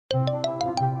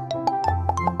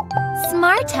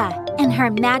Smarta and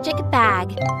her magic bag.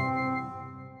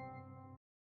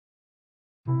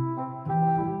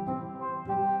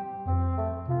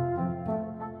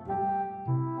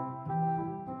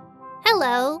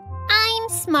 Hello, I'm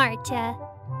Smarta.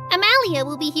 Amalia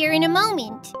will be here in a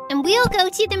moment, and we'll go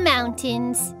to the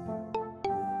mountains.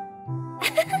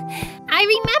 I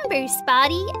remember,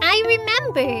 Spotty, I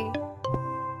remember.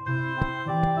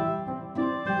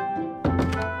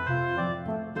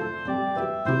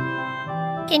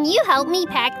 Can you help me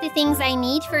pack the things I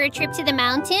need for a trip to the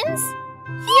mountains?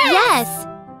 Yes!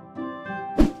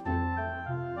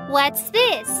 What's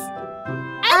this?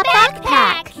 A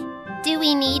backpack! Do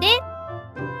we need it?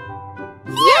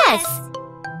 Yes!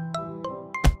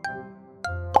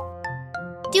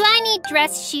 Do I need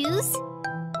dress shoes?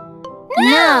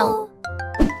 No!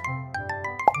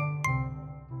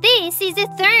 This is a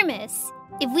thermos.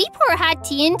 If we pour hot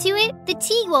tea into it, the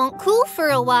tea won't cool for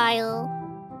a while.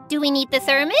 Do we need the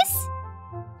thermos?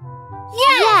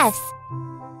 Yes!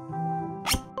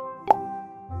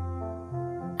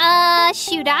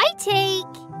 Should I take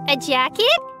a jacket?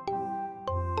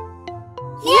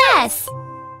 Yes!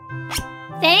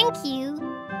 Thank you.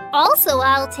 Also,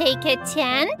 I'll take a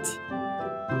tent,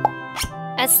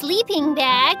 a sleeping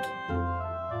bag,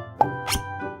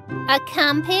 a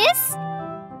compass,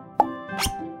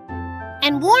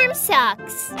 and warm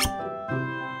socks.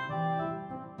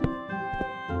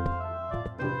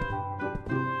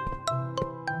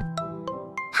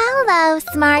 Hello,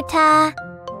 Smarta.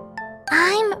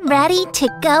 I'm ready to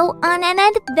go on an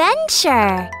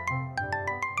adventure.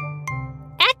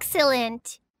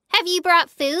 Excellent. Have you brought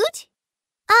food?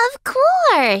 Of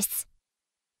course.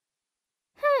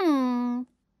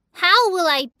 How will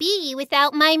I be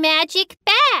without my magic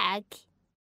bag?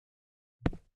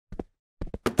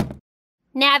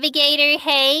 Navigator,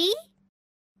 hey?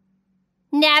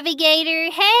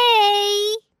 Navigator,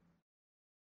 hey?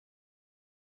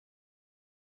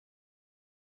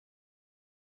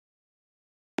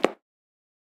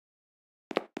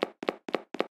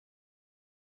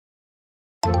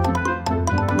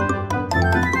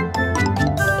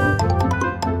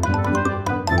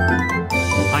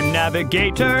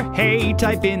 Navigator, hey,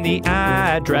 type in the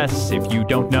address if you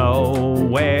don't know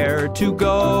where to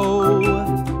go.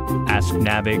 Ask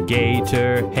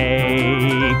Navigator,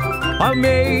 hey, I'll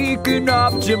make an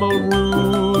optimal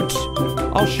route.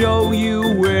 I'll show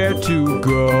you where to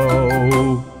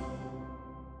go.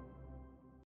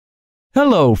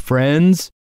 Hello,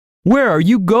 friends. Where are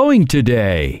you going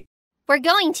today? We're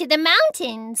going to the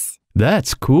mountains.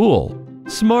 That's cool.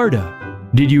 Smarta,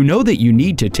 did you know that you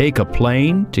need to take a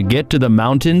plane to get to the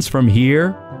mountains from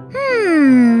here?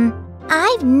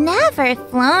 I've never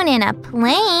flown in a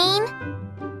plane.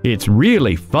 It's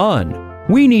really fun.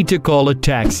 We need to call a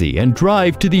taxi and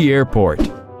drive to the airport.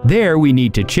 There we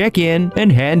need to check in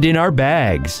and hand in our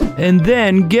bags, and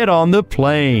then get on the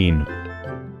plane.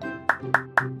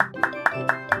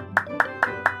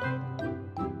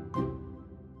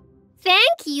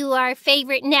 Thank you, our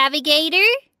favorite navigator.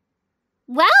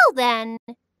 Well then,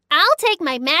 I'll take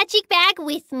my magic bag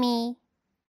with me.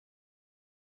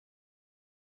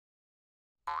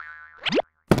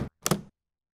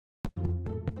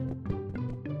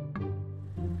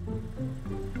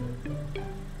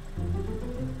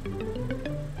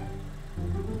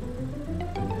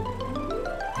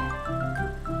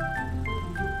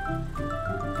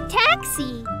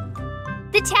 Taxi!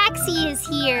 The taxi is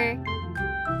here.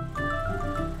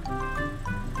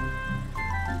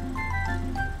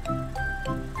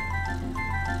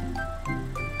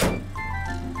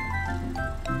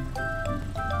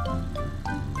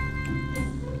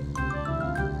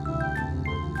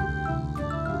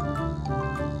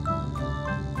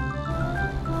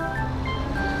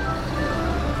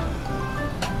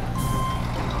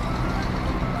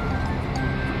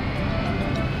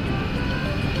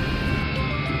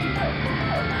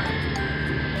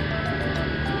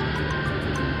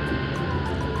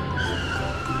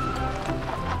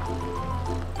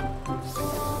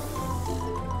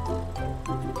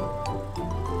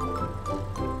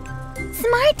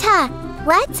 Smarta,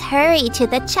 let's hurry to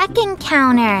the check-in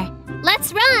counter.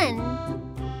 Let's run!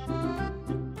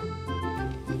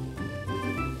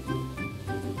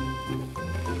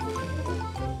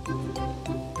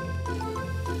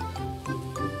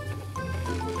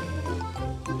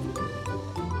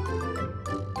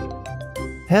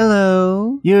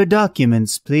 Hello, your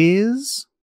documents, please.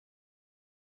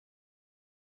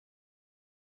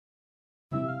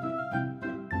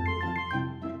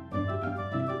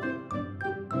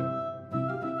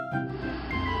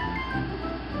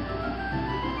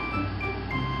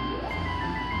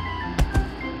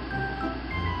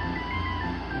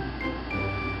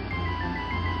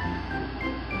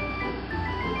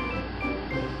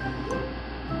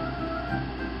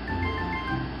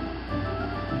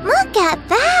 at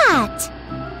that!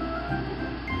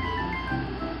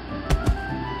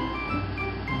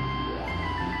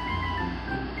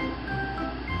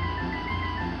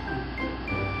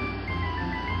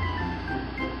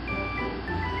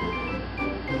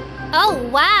 Oh,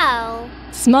 wow!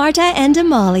 Smarta and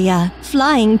Amalia,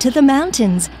 flying to the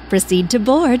mountains, proceed to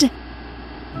board.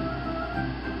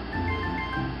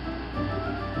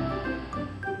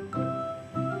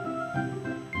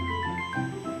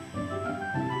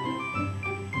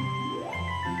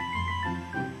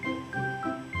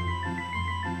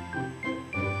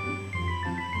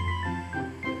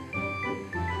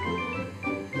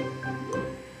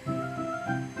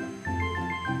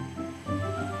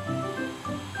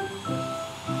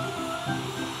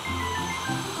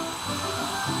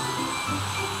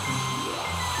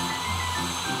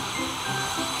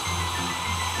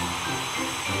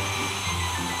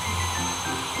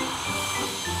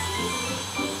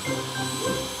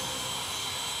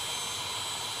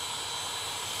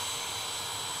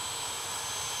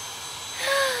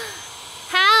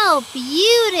 How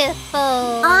beautiful!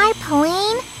 Our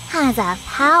plane has a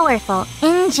powerful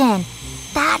engine.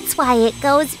 That's why it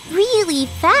goes really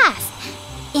fast.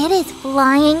 It is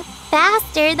flying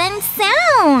faster than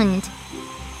sound.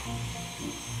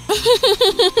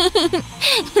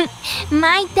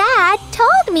 My dad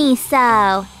told me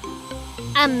so.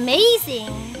 Amazing!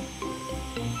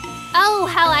 Oh,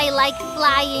 how I like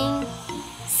flying.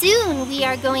 Soon we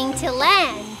are going to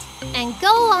land and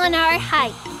go on our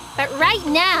hike. But right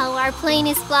now our plane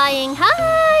is flying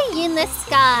high in the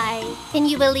sky. Can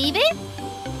you believe it?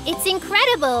 It's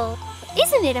incredible,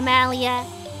 isn't it, Amalia?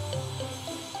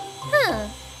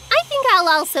 I think I'll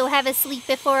also have a sleep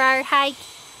before our hike.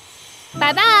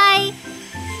 Bye-bye!